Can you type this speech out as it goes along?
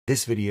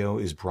This video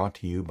is brought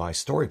to you by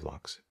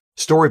Storyblocks.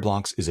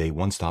 Storyblocks is a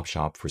one-stop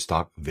shop for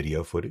stock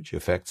video footage,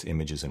 effects,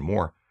 images, and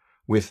more,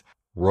 with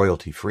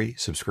royalty-free,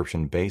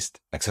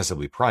 subscription-based,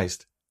 accessibly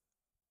priced,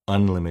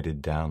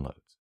 unlimited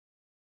downloads.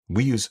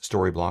 We use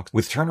Storyblocks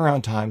with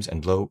turnaround times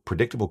and low,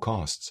 predictable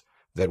costs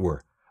that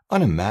were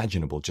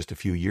unimaginable just a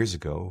few years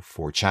ago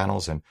for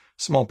channels and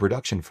small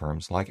production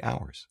firms like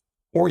ours,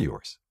 or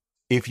yours.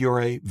 If you're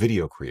a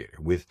video creator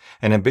with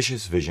an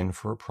ambitious vision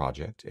for a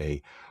project,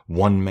 a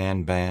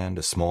one-man band,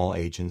 a small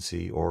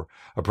agency, or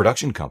a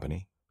production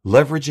company,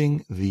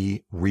 leveraging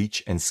the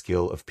reach and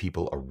skill of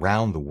people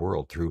around the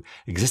world through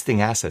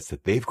existing assets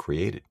that they've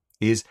created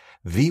is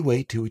the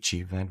way to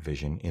achieve that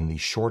vision in the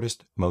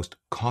shortest, most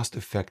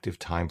cost-effective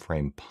time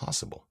frame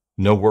possible.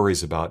 No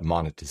worries about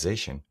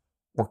monetization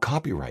or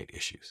copyright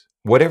issues.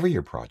 Whatever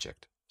your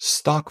project,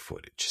 stock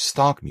footage,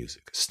 stock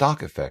music,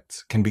 stock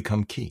effects can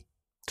become key.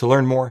 To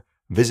learn more,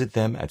 visit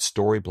them at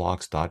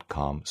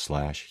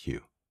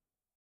storyblocks.com/Hugh.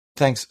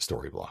 Thanks,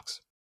 Storyblocks.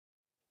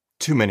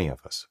 Too many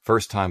of us,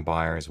 first-time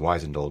buyers,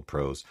 wizened old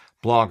pros,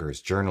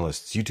 bloggers,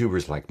 journalists,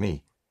 YouTubers like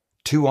me,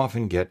 too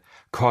often get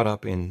caught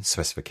up in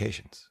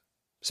specifications,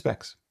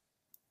 specs.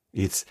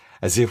 It's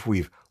as if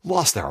we've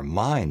lost our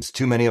minds.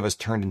 Too many of us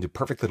turned into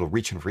perfect little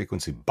reach and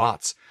frequency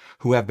bots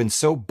who have been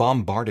so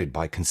bombarded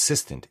by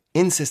consistent,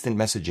 insistent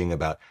messaging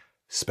about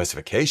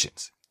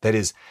specifications. That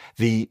is,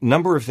 the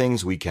number of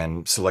things we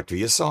can select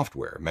via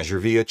software, measure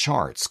via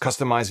charts,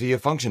 customize via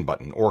function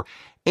button, or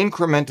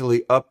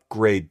incrementally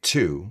upgrade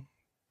to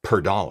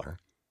per dollar,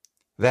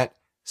 that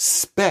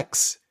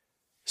specs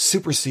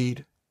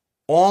supersede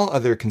all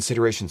other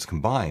considerations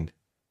combined,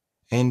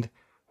 and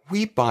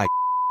we buy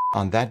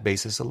on that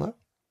basis alone.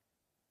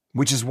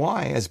 Which is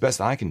why, as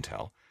best I can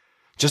tell,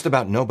 just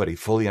about nobody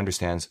fully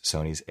understands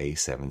Sony's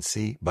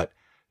a7c, but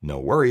no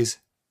worries,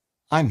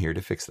 I'm here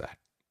to fix that.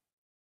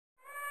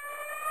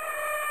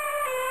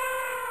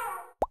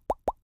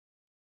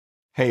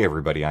 Hey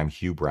everybody, I'm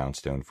Hugh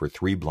Brownstone for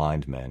Three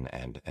Blind Men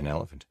and an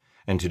Elephant,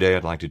 and today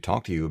I'd like to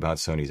talk to you about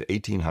Sony's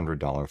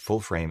 $1,800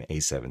 full-frame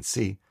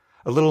a7c,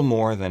 a little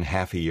more than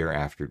half a year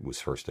after it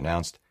was first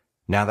announced,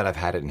 now that I've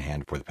had it in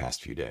hand for the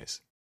past few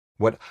days.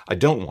 What I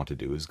don't want to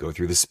do is go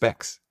through the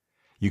specs.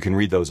 You can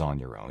read those on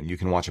your own. You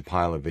can watch a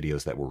pile of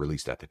videos that were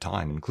released at the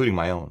time, including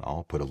my own.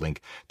 I'll put a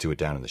link to it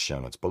down in the show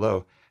notes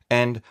below,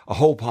 and a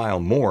whole pile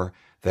more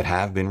that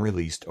have been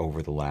released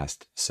over the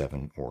last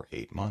 7 or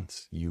 8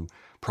 months. You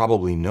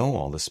probably know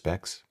all the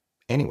specs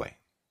anyway.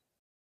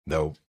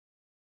 Though,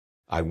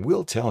 I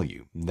will tell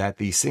you that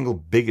the single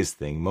biggest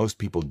thing most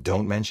people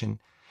don't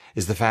mention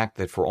is the fact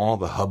that for all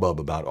the hubbub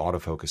about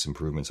autofocus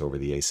improvements over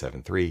the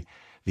a7 III,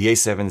 the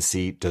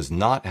a7c does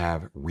not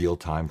have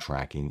real-time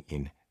tracking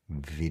in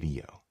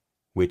video,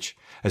 which,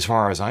 as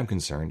far as I'm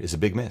concerned, is a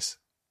big miss.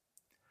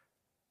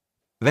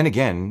 Then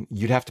again,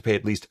 you'd have to pay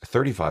at least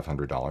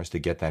 $3,500 to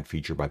get that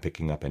feature by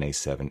picking up an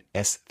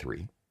a7S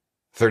III,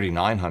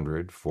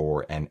 $3,900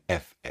 for an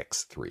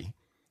FX3,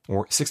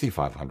 or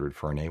 $6,500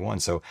 for an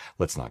A1, so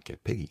let's not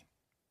get piggy.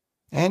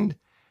 And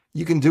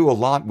you can do a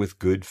lot with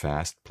good,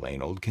 fast,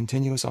 plain old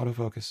continuous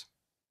autofocus.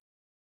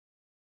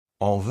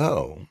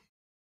 Although,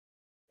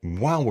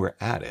 while we're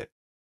at it,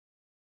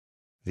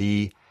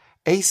 the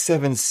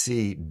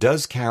a7c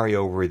does carry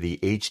over the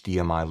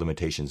HDMI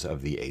limitations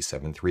of the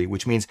a7 III,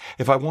 which means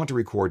if I want to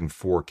record in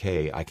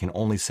 4K, I can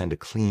only send a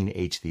clean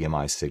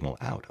HDMI signal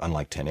out,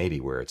 unlike 1080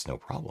 where it's no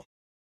problem.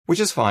 Which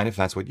is fine if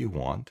that's what you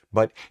want,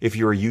 but if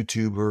you're a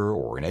YouTuber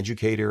or an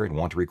educator and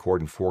want to record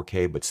in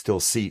 4K but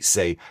still see,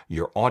 say,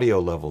 your audio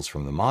levels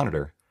from the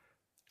monitor,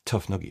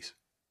 tough noogies.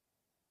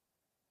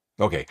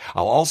 Okay,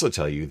 I'll also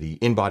tell you the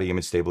in-body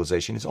image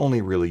stabilization is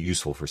only really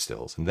useful for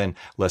stills, and then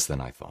less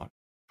than I thought.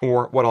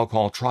 Or what I'll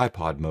call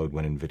tripod mode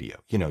when in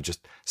video,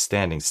 just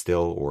standing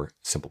still or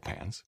simple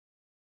pans.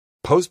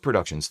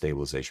 Post-production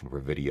stabilization for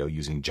video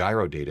using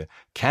gyro data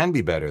can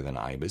be better than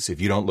IBIS if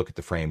you don't look at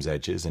the frame's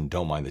edges and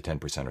don't mind the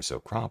 10% or so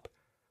crop.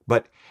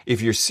 But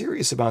if you're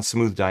serious about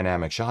smooth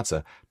dynamic shots,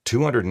 a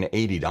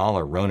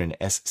 $280 Ronin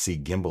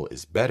SC gimbal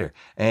is better.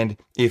 And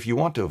if you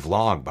want to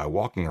vlog by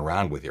walking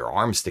around with your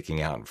arms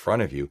sticking out in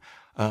front of you,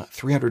 a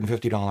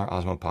 $350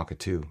 Osmo Pocket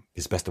 2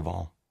 is best of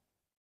all.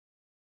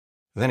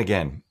 Then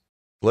again,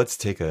 let's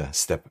take a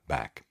step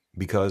back,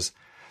 because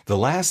the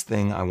last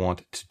thing I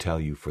want to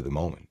tell you for the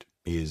moment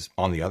is,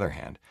 on the other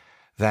hand,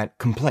 that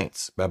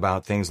complaints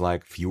about things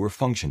like fewer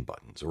function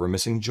buttons, or a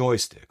missing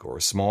joystick, or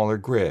a smaller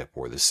grip,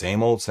 or the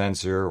same old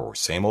sensor, or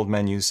same old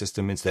menu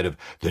system instead of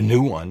the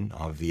new one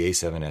of the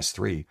a7S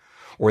III,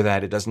 or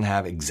that it doesn't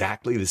have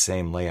exactly the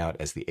same layout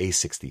as the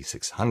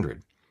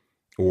a6600,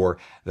 or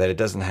that it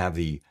doesn't have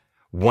the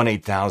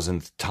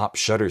 1/8000th top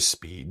shutter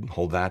speed,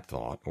 hold that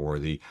thought, or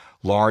the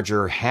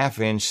larger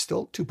half-inch,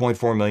 still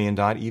 2.4 million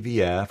dot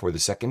EVF, or the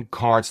second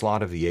card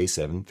slot of the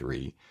a7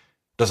 III,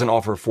 doesn't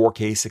offer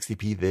 4K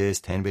 60p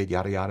this, 10-bit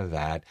yada yada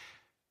that,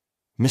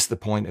 miss the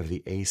point of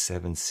the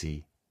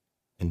a7c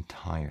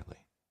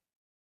entirely.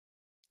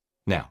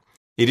 Now,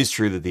 It is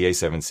true that the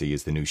A7C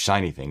is the new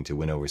shiny thing to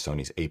win over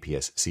Sony's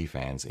APS-C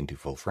fans into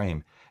full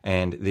frame,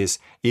 and this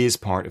is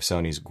part of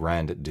Sony's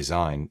grand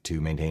design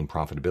to maintain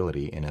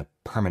profitability in a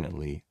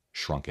permanently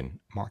shrunken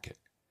market.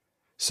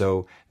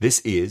 So this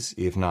is,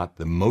 if not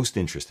the most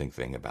interesting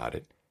thing about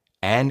it,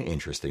 an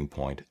interesting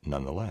point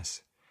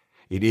nonetheless.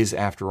 It is,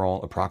 after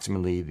all,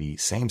 approximately the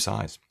same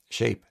size,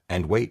 shape,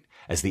 and weight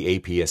as the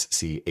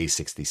APS-C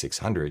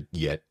A6600,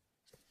 yet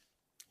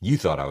you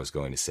thought I was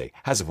going to say,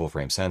 has a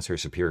full-frame sensor,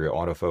 superior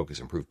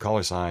autofocus, improved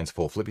color science,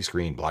 full flippy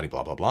screen, blah,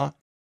 blah, blah, blah.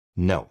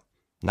 No,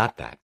 not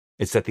that.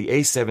 It's that the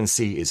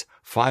A7C is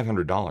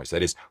 $500.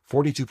 That is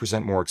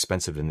 42% more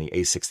expensive than the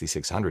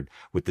A6600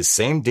 with the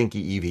same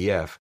dinky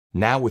EVF,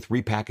 now with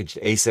repackaged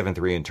A7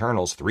 III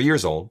internals, 3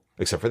 years old,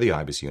 except for the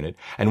IBIS unit,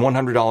 and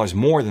 $100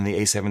 more than the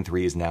A7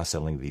 III is now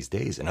selling these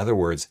days. In other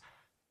words,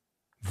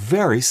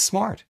 very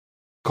smart.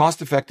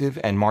 Cost-effective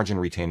and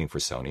margin-retaining for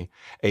Sony,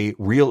 a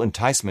real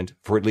enticement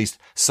for at least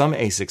some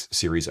A6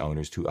 series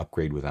owners to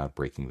upgrade without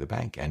breaking the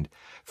bank. And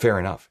fair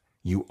enough,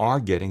 you are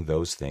getting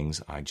those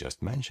things I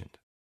just mentioned.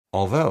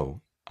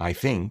 Although, I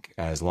think,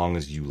 as long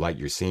as you light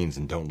your scenes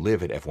and don't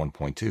live at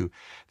f1.2,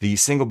 the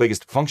single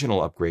biggest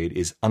functional upgrade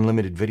is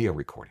unlimited video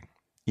recording,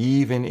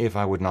 even if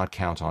I would not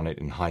count on it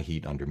in high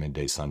heat under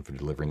midday sun for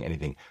delivering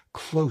anything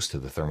close to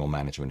the thermal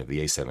management of the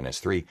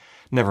A7S III,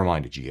 never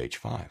mind a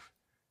GH5.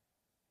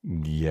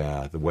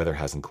 Yeah, the weather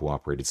hasn't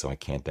cooperated, so I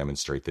can't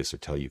demonstrate this or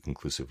tell you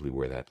conclusively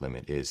where that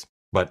limit is.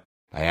 But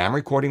I am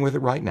recording with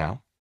it right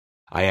now.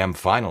 I am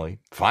finally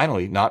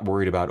not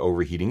worried about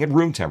overheating at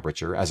room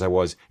temperature, as I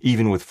was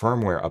even with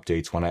firmware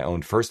updates when I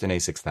owned first an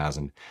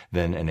A6000,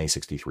 then an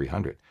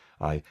A6300.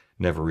 I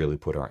never really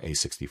put our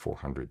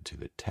A6400 to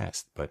the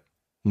test, but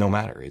no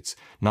matter, it's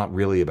not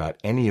really about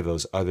any of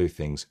those other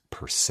things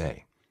per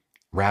se.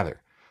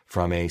 Rather,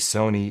 from a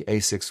Sony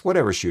A6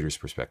 whatever shooter's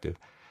perspective,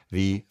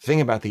 the thing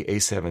about the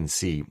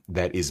A7C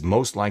that is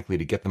most likely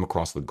to get them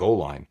across the goal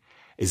line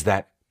is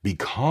that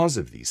because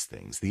of these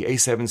things, the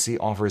A7C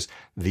offers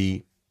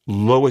the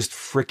lowest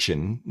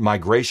friction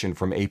migration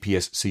from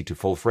APS-C to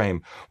full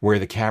frame, where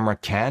the camera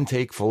can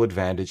take full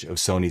advantage of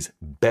Sony's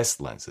best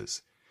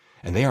lenses.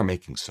 And they are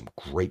making some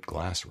great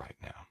glass right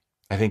now.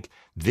 I think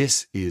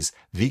this is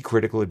the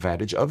critical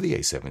advantage of the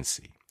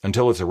A7C.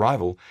 Until its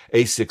arrival,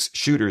 A6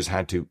 shooters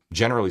had to,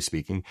 generally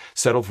speaking,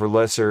 settle for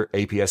lesser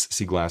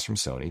APS-C glass from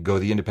Sony, go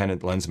the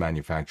independent lens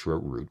manufacturer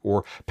route,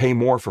 or pay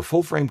more for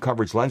full-frame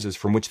coverage lenses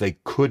from which they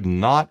could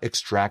not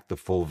extract the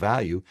full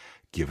value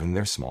given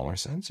their smaller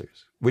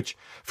sensors, which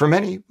for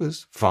many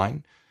was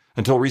fine.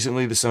 Until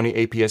recently, the Sony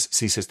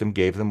APS-C system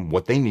gave them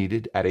what they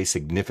needed at a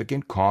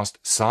significant cost,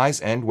 size,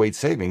 and weight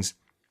savings,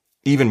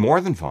 even more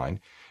than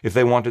fine if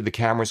they wanted the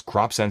camera's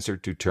crop sensor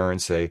to turn,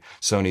 say,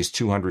 Sony's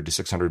 200 to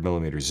 600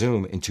 millimeter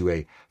zoom into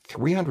a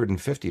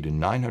 350 to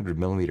 900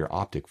 millimeter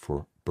optic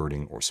for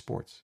birding or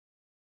sports.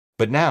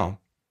 But now,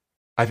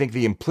 I think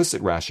the implicit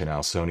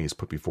rationale Sony has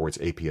put before its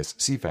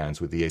APS-C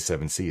fans with the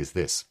A7C is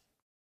this.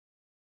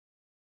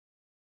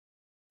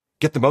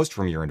 Get the most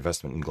from your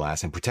investment in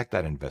glass and protect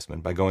that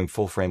investment by going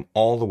full frame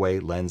all the way,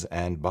 lens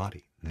and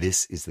body.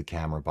 This is the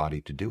camera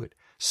body to do it.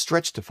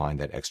 Stretch to find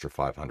that extra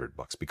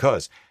 $500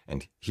 because,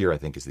 and here I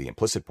think is the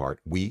implicit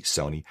part, we,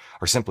 Sony,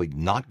 are simply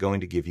not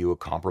going to give you a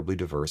comparably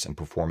diverse and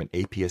performant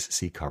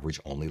APS-C coverage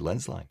only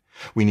lens line.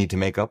 We need to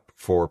make up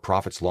for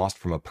profits lost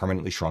from a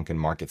permanently shrunken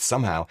market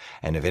somehow,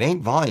 and if it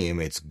ain't volume,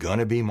 it's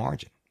gonna be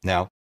margin.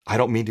 Now, I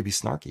don't mean to be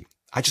snarky.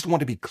 I just want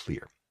to be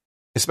clear,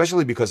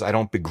 especially because I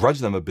don't begrudge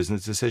them a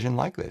business decision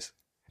like this.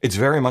 It's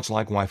very much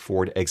like why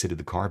Ford exited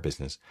the car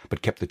business,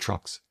 but kept the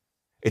trucks.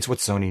 It's what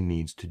Sony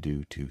needs to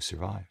do to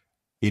survive.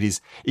 It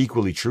is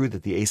equally true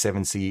that the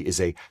A7C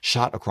is a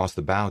shot across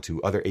the bow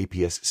to other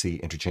APS-C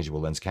interchangeable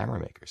lens camera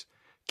makers.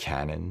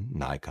 Canon,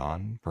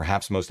 Nikon,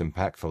 perhaps most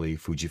impactfully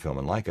Fujifilm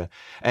and Leica,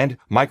 and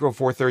Micro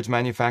Four Thirds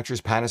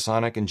manufacturers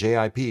Panasonic and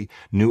JIP,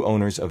 new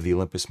owners of the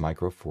Olympus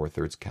Micro Four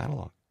Thirds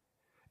catalog.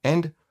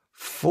 And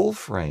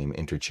full-frame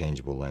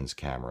interchangeable lens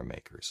camera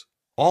makers.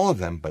 All of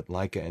them but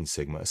Leica and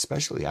Sigma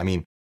especially. I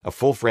mean, a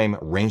full-frame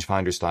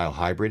rangefinder-style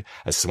hybrid,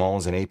 as small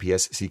as an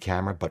APS-C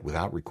camera but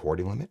without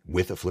recording limit,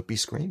 with a flippy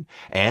screen,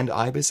 and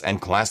IBIS,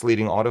 and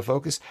class-leading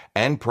autofocus,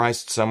 and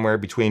priced somewhere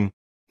between,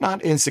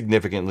 not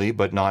insignificantly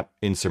but not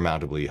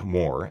insurmountably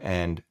more,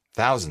 and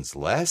thousands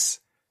less?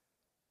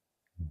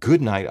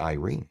 Good night,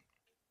 Irene.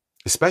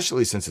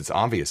 Especially since it's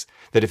obvious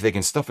that if they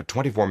can stuff a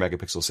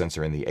 24-megapixel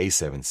sensor in the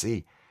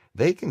A7C,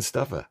 they can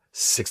stuff a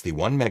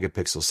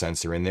 61-megapixel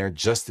sensor in there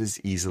just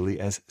as easily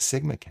as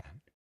Sigma can.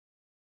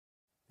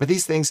 But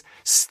these things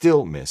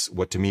still miss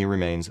what to me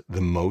remains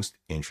the most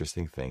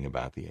interesting thing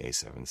about the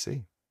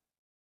A7C.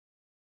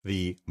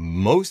 The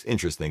most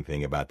interesting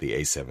thing about the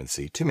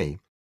A7C, to me,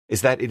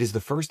 is that it is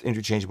the first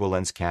interchangeable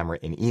lens camera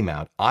in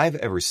E-mount I've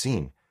ever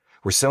seen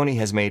where Sony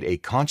has made a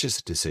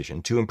conscious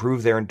decision to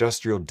improve their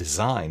industrial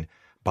design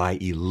by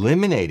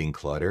eliminating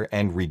clutter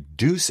and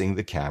reducing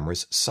the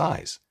camera's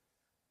size.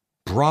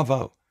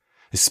 Bravo,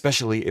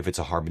 especially if it's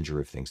a harbinger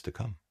of things to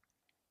come.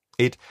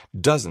 It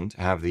doesn't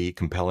have the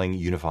compelling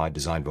unified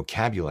design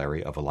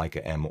vocabulary of a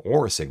Leica M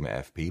or a Sigma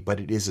FP, but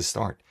it is a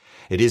start.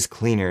 It is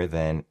cleaner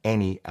than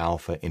any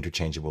alpha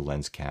interchangeable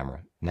lens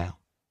camera now.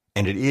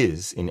 And it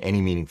is, in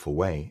any meaningful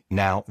way,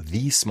 now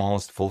the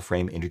smallest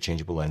full-frame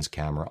interchangeable lens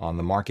camera on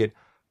the market,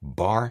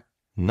 bar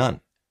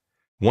none.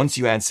 Once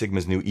you add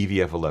Sigma's new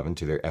EVF11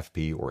 to their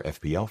FP or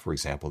FPL, for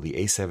example, the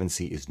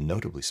A7C is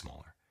notably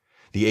smaller.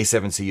 The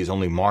A7C is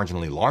only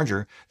marginally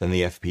larger than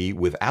the FP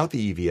without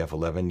the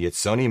EVF11, yet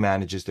Sony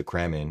manages to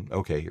cram in,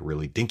 okay, a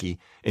really dinky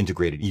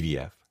integrated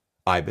EVF,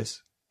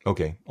 IBIS,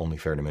 okay, only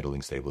fair to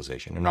middling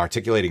stabilization, an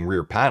articulating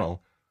rear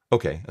panel,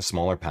 okay, a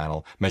smaller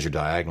panel, measured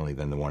diagonally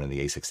than the one in the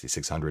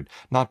A6600,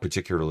 not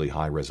particularly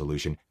high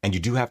resolution, and you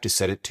do have to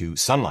set it to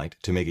sunlight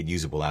to make it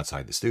usable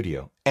outside the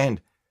studio,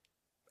 and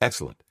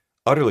excellent,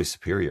 utterly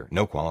superior,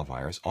 no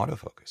qualifiers,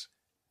 autofocus.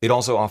 It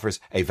also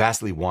offers a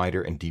vastly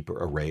wider and deeper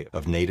array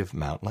of native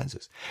mount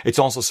lenses. It's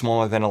also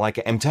smaller than a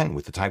Leica M10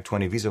 with the Type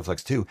 20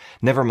 VisoFlex 2,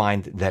 never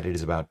mind that it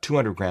is about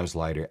 200 grams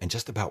lighter and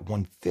just about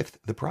 1/5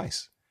 the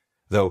price.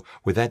 Though,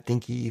 with that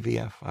dinky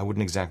EVF, I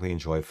wouldn't exactly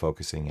enjoy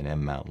focusing an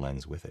M-mount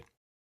lens with it.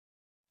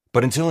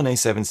 But until an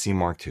A7C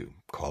Mark II,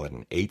 call it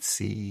an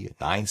 8C, a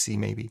 9C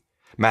maybe,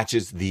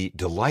 matches the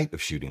delight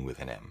of shooting with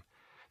an M,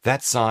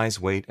 that size,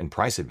 weight, and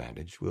price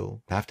advantage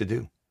will have to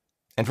do.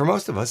 And for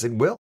most of us, it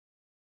will.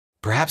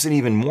 Perhaps an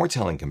even more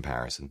telling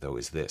comparison, though,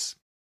 is this.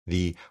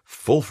 The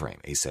full-frame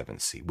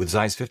A7C with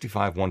Zeiss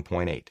 55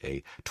 1.8,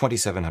 a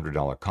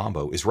 $2,700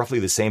 combo, is roughly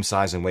the same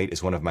size and weight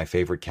as one of my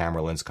favorite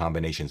camera lens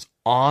combinations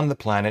on the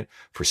planet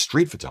for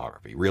street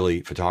photography,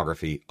 really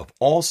photography of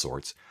all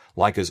sorts,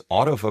 Leica's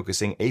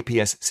autofocusing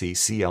APS-C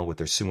CL with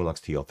their Sumilux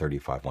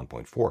TL35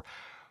 1.4,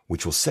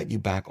 which will set you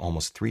back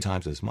almost 3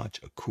 times as much,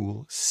 a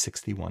cool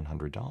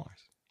 $6,100.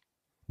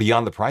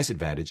 Beyond the price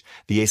advantage,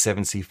 the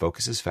A7C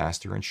focuses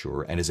faster and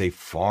surer and is a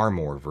far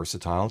more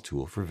versatile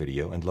tool for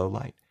video and low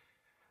light.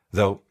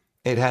 Though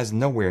it has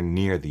nowhere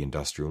near the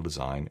industrial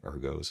design,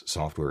 ergos,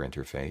 software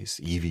interface,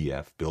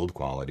 EVF, build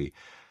quality,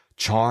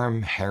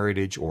 charm,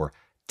 heritage, or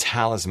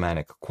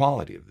talismanic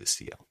quality of the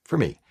CL, for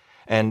me.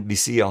 And the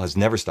CL has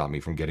never stopped me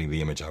from getting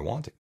the image I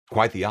wanted.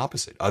 Quite the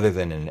opposite. Other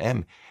than an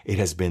M, it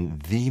has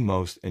been the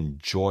most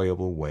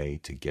enjoyable way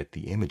to get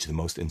the image, the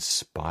most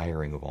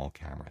inspiring of all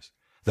cameras.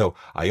 Though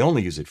I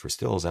only use it for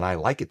stills, and I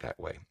like it that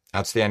way.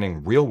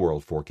 Outstanding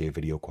real-world 4K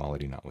video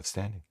quality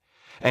notwithstanding.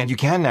 And you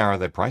can narrow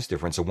that price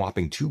difference a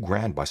whopping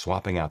 $2,000 by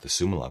swapping out the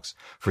Sumilux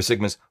for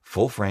Sigma's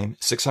full-frame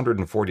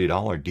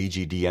 $640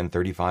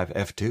 DG-DN35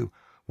 f2,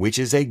 which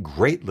is a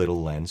great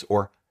little lens,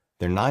 or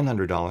their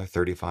 $900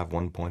 35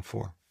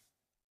 1.4.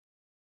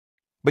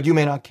 But you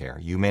may not care,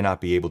 you may not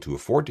be able to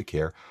afford to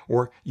care,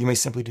 or you may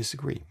simply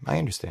disagree. I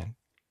understand.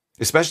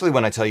 Especially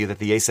when I tell you that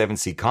the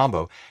A7C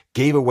combo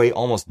gave away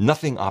almost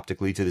nothing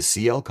optically to the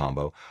CL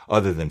combo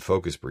other than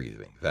focus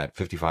breathing. That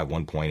 55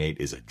 1.8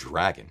 is a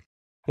dragon.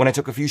 When I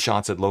took a few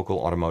shots at local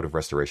automotive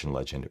restoration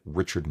legend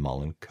Richard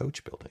Mullen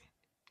coach building.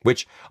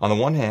 Which, on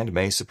the one hand,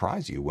 may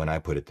surprise you when I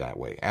put it that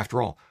way. After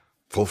all,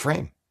 full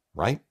frame,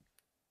 right?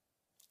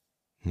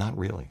 Not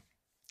really.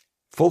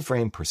 Full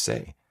frame per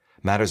se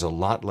matters a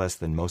lot less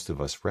than most of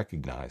us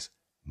recognize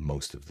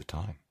most of the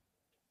time.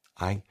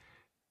 I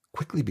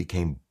quickly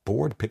became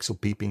bored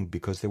pixel peeping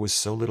because there was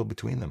so little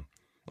between them.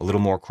 A little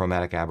more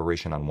chromatic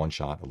aberration on one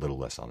shot, a little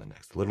less on the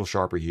next. A little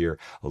sharper here,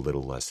 a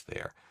little less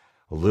there.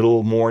 A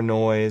little more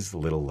noise, a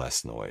little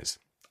less noise.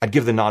 I'd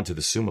give the nod to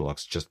the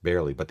Sumilux just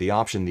barely, but the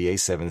option the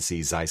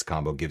A7C Zeiss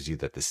combo gives you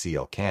that the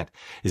CL can't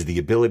is the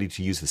ability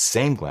to use the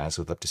same glass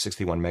with up to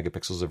 61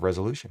 megapixels of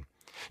resolution.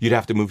 You'd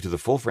have to move to the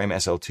full-frame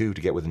SL2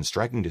 to get within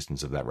striking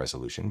distance of that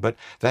resolution, but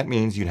that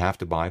means you'd have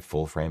to buy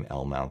full-frame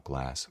L-mount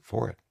glass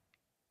for it.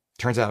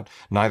 Turns out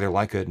neither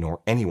Leica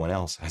nor anyone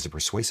else has a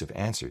persuasive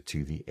answer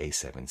to the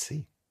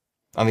A7C.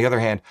 On the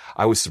other hand,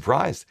 I was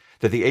surprised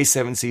that the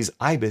A7C's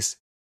IBIS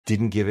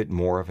didn't give it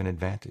more of an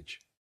advantage.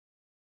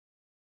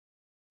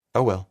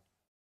 Oh well.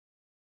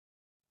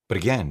 But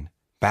again,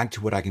 back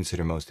to what I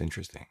consider most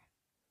interesting.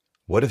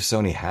 What if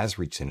Sony has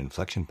reached an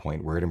inflection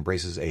point where it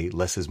embraces a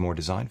less is more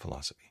design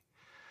philosophy?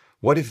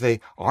 What if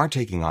they are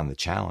taking on the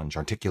challenge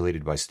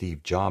articulated by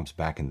Steve Jobs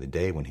back in the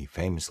day when he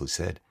famously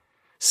said,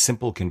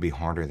 "Simple can be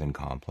harder than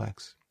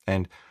complex"?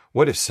 And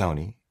what if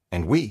Sony,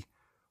 and we,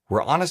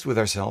 were honest with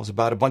ourselves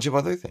about a bunch of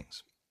other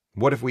things?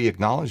 What if we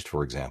acknowledged,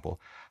 for example,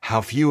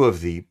 how few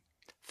of the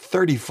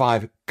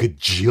 35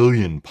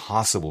 gajillion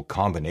possible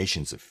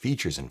combinations of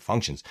features and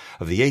functions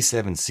of the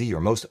A7C or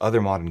most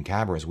other modern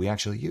cameras we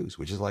actually use,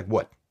 which is like,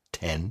 what,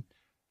 10?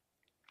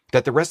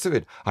 That the rest of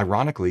it,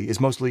 ironically, is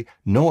mostly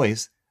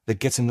noise that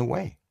gets in the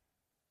way.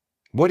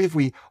 What if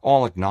we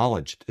all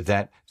acknowledged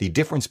that the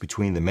difference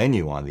between the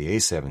menu on the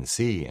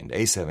A7C and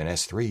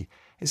A7S3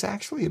 is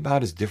actually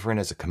about as different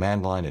as a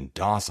command line in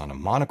DOS on a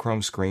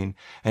monochrome screen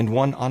and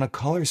one on a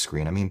color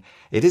screen? I mean,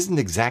 it isn't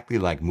exactly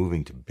like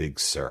moving to Big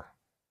Sur.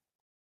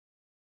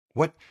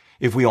 What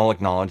if we all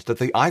acknowledge that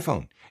the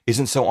iPhone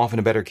isn't so often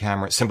a better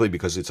camera simply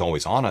because it's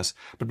always on us,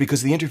 but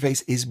because the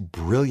interface is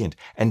brilliant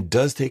and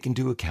does take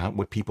into account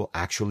what people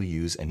actually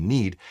use and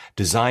need,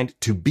 designed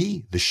to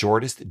be the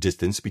shortest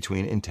distance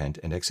between intent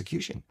and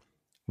execution?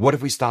 What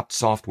if we stopped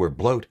software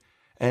bloat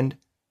and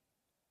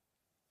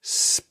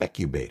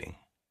speculating?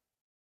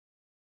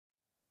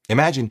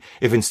 Imagine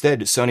if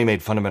instead Sony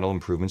made fundamental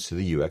improvements to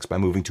the UX by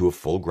moving to a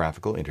full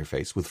graphical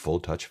interface with full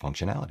touch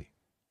functionality.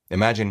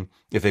 Imagine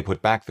if they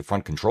put back the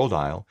front control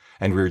dial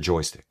and rear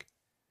joystick.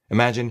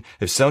 Imagine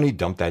if Sony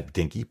dumped that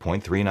dinky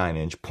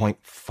 0.39-inch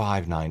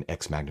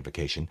 0.59x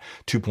magnification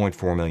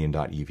 2.4 million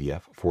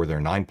 .EVF for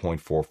their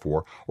 9.44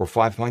 or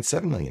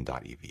 5.7 million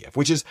 .EVF,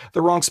 which is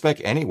the wrong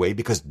spec anyway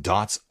because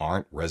dots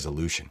aren't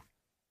resolution.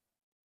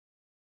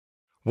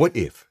 What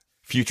if,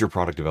 future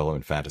product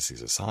development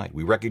fantasies aside,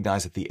 we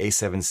recognize that the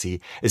A7C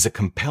is a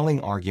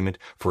compelling argument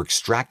for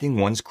extracting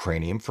one's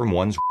cranium from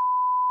one's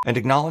and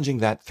acknowledging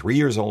that, 3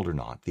 years old or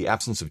not, the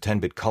absence of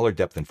 10-bit color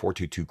depth and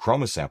 422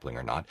 chroma sampling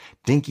or not,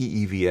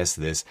 dinky EVS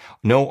this,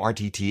 no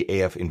RTT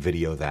AF in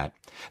video that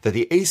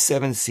the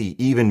A7C,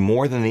 even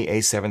more than the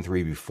A7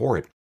 III before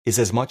it, is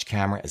as much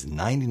camera as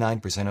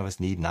 99% of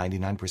us need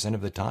 99% of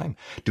the time.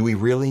 Do we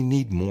really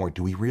need more?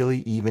 Do we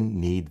really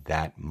even need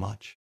that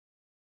much?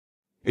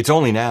 It's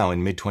only now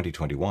in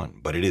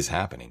mid-2021, but it is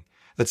happening,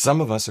 that some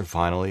of us are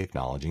finally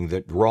acknowledging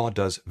that RAW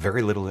does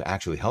very little to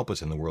actually help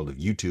us in the world of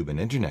YouTube and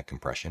internet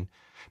compression,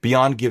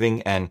 beyond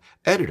giving an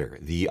editor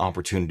the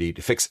opportunity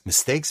to fix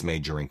mistakes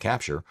made during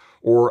capture,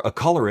 or a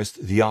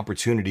colorist the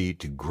opportunity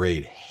to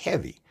grade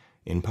heavy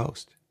in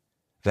post.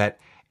 That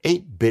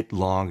 8-bit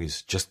log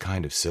is just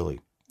kind of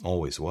silly,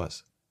 always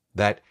was.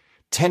 That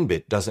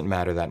 10-bit doesn't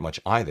matter that much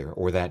either,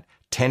 or that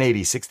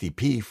 1080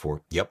 60p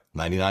for,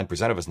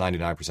 99% of us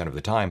 99% of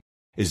the time,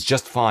 is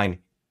just fine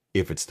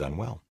if it's done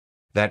well.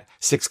 That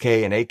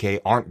 6K and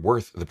 8K aren't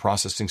worth the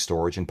processing,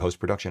 storage, and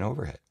post-production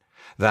overhead.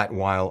 That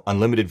while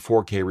unlimited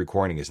 4K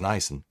recording is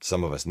nice and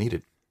some of us need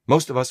it,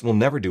 most of us will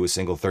never do a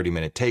single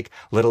 30-minute take,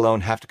 let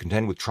alone have to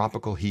contend with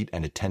tropical heat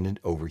and attendant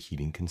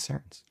overheating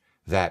concerns.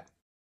 That,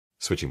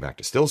 switching back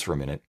to stills for a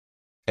minute,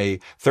 a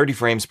 30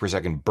 frames per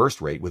second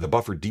burst rate with a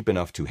buffer deep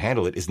enough to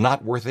handle it is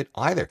not worth it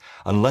either,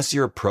 unless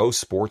you're a pro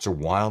sports or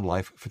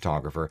wildlife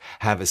photographer,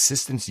 have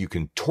assistants you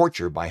can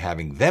torture by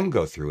having them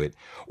go through it,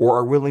 or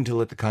are willing to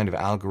let the kind of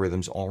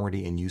algorithms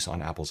already in use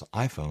on Apple's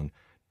iPhone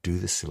do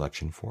the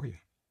selection for you.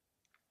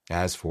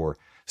 As for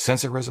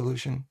sensor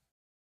resolution,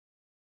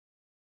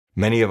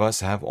 many of us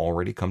have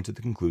already come to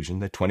the conclusion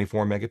that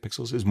 24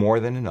 megapixels is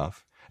more than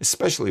enough,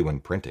 especially when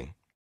printing.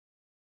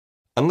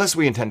 Unless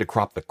we intend to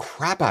crop the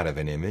crap out of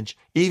an image,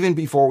 even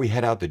before we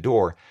head out the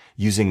door,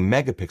 using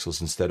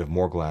megapixels instead of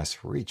more glass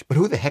for each. But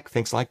who the heck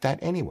thinks like that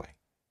anyway?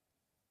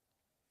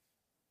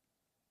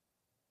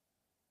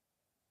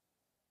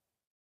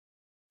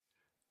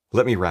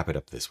 Let me wrap it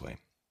up this way.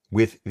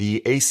 With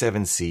the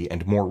A7C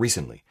and more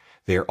recently,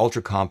 their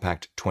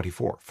ultra-compact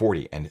 24,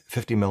 40, and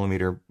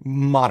 50mm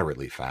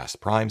moderately fast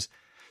primes,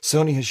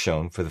 Sony has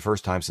shown for the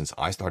first time since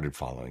I started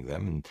following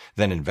them and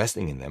then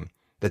investing in them,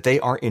 that they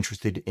are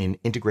interested in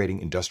integrating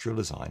industrial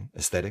design,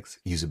 aesthetics,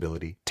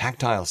 usability,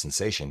 tactile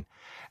sensation,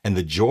 and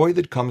the joy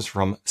that comes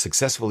from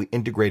successfully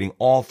integrating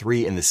all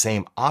three in the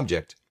same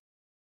object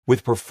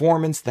with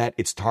performance that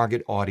its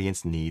target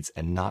audience needs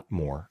and not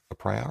more a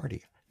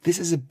priority. This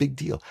is a big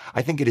deal.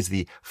 I think it is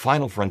the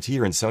final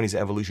frontier in Sony's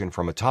evolution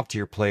from a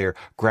top-tier player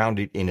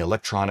grounded in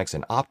electronics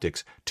and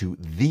optics to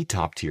the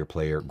top-tier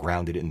player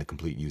grounded in the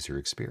complete user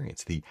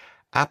experience, the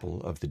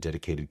Apple of the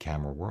dedicated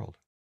camera world.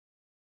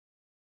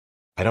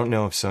 I don't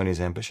know if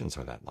Sony's ambitions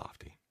are that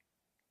lofty,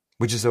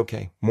 which is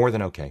okay, more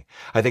than okay.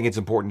 I think it's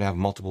important to have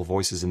multiple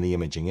voices in the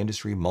imaging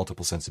industry,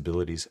 multiple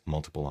sensibilities,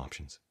 multiple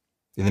options.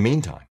 In the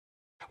meantime,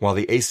 while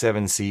the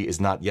A7C is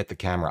not yet the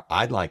camera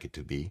I'd like it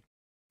to be,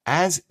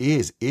 as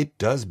is, it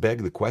does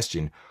beg the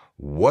question,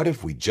 what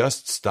if we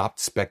just stopped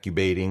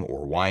speculating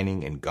or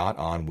whining and got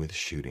on with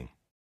shooting?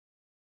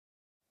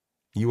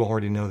 You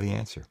already know the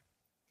answer.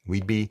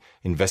 We'd be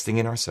investing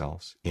in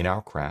ourselves, in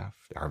our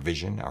craft, our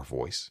vision, our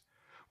voice.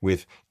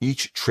 With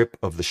each trip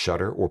of the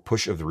shutter or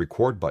push of the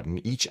record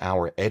button, each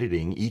hour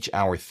editing, each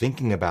hour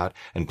thinking about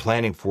and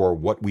planning for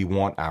what we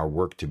want our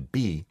work to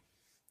be,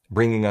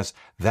 bringing us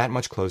that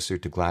much closer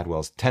to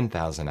Gladwell's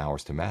 10,000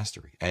 hours to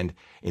mastery. And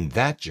in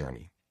that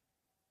journey,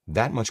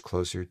 that much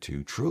closer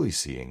to truly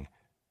seeing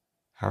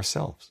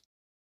ourselves.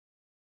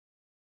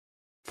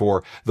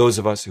 For those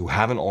of us who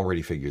haven't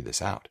already figured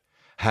this out,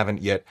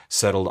 haven't yet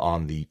settled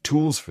on the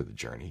tools for the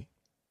journey,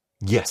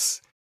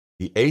 yes,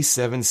 the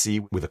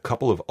A7C with a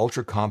couple of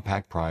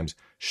ultra-compact primes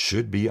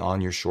should be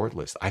on your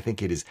shortlist. I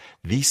think it is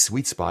the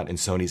sweet spot in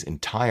Sony's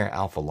entire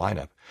alpha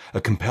lineup,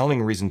 a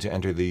compelling reason to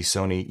enter the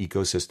Sony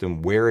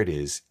ecosystem where it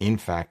is, in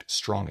fact,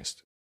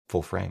 strongest,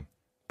 full frame.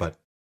 But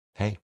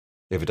hey,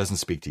 if it doesn't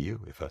speak to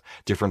you, if a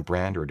different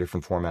brand or a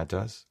different format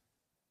does,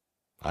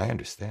 I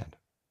understand.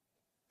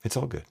 It's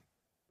all good.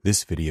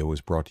 This video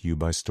was brought to you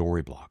by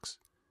Storyblocks.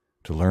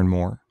 To learn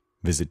more,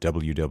 visit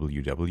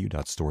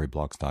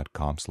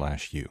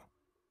www.storyblocks.com/u.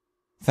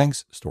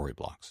 Thanks,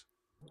 Storyblocks.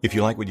 If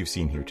you like what you've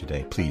seen here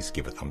today, please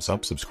give a thumbs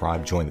up,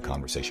 subscribe, join the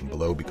conversation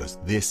below, because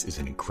this is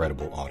an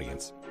incredible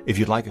audience. If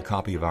you'd like a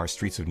copy of our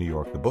Streets of New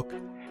York, the book,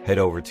 head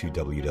over to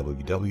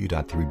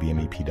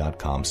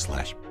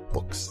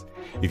www.3bmep.com/books.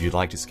 If you'd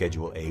like to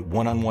schedule a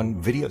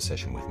one-on-one video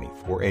session with me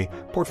for a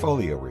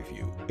portfolio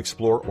review,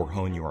 explore or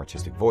hone your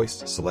artistic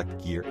voice,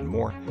 select gear, and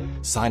more,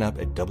 sign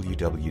up at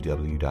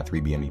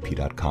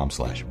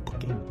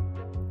www.3bmep.com/booking.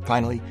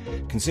 Finally,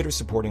 consider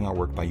supporting our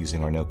work by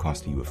using our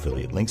no-cost-to-you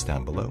affiliate links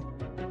down below,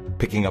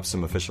 picking up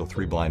some official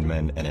Three Blind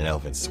Men and an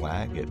Elephant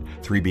swag at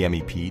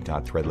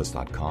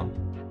 3bmep.threadless.com,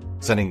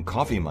 sending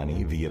coffee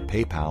money via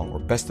PayPal, or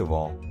best of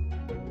all,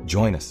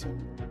 join us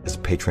as a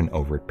patron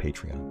over at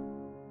Patreon.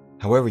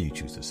 However you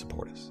choose to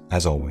support us,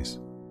 as always,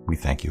 we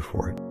thank you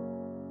for it.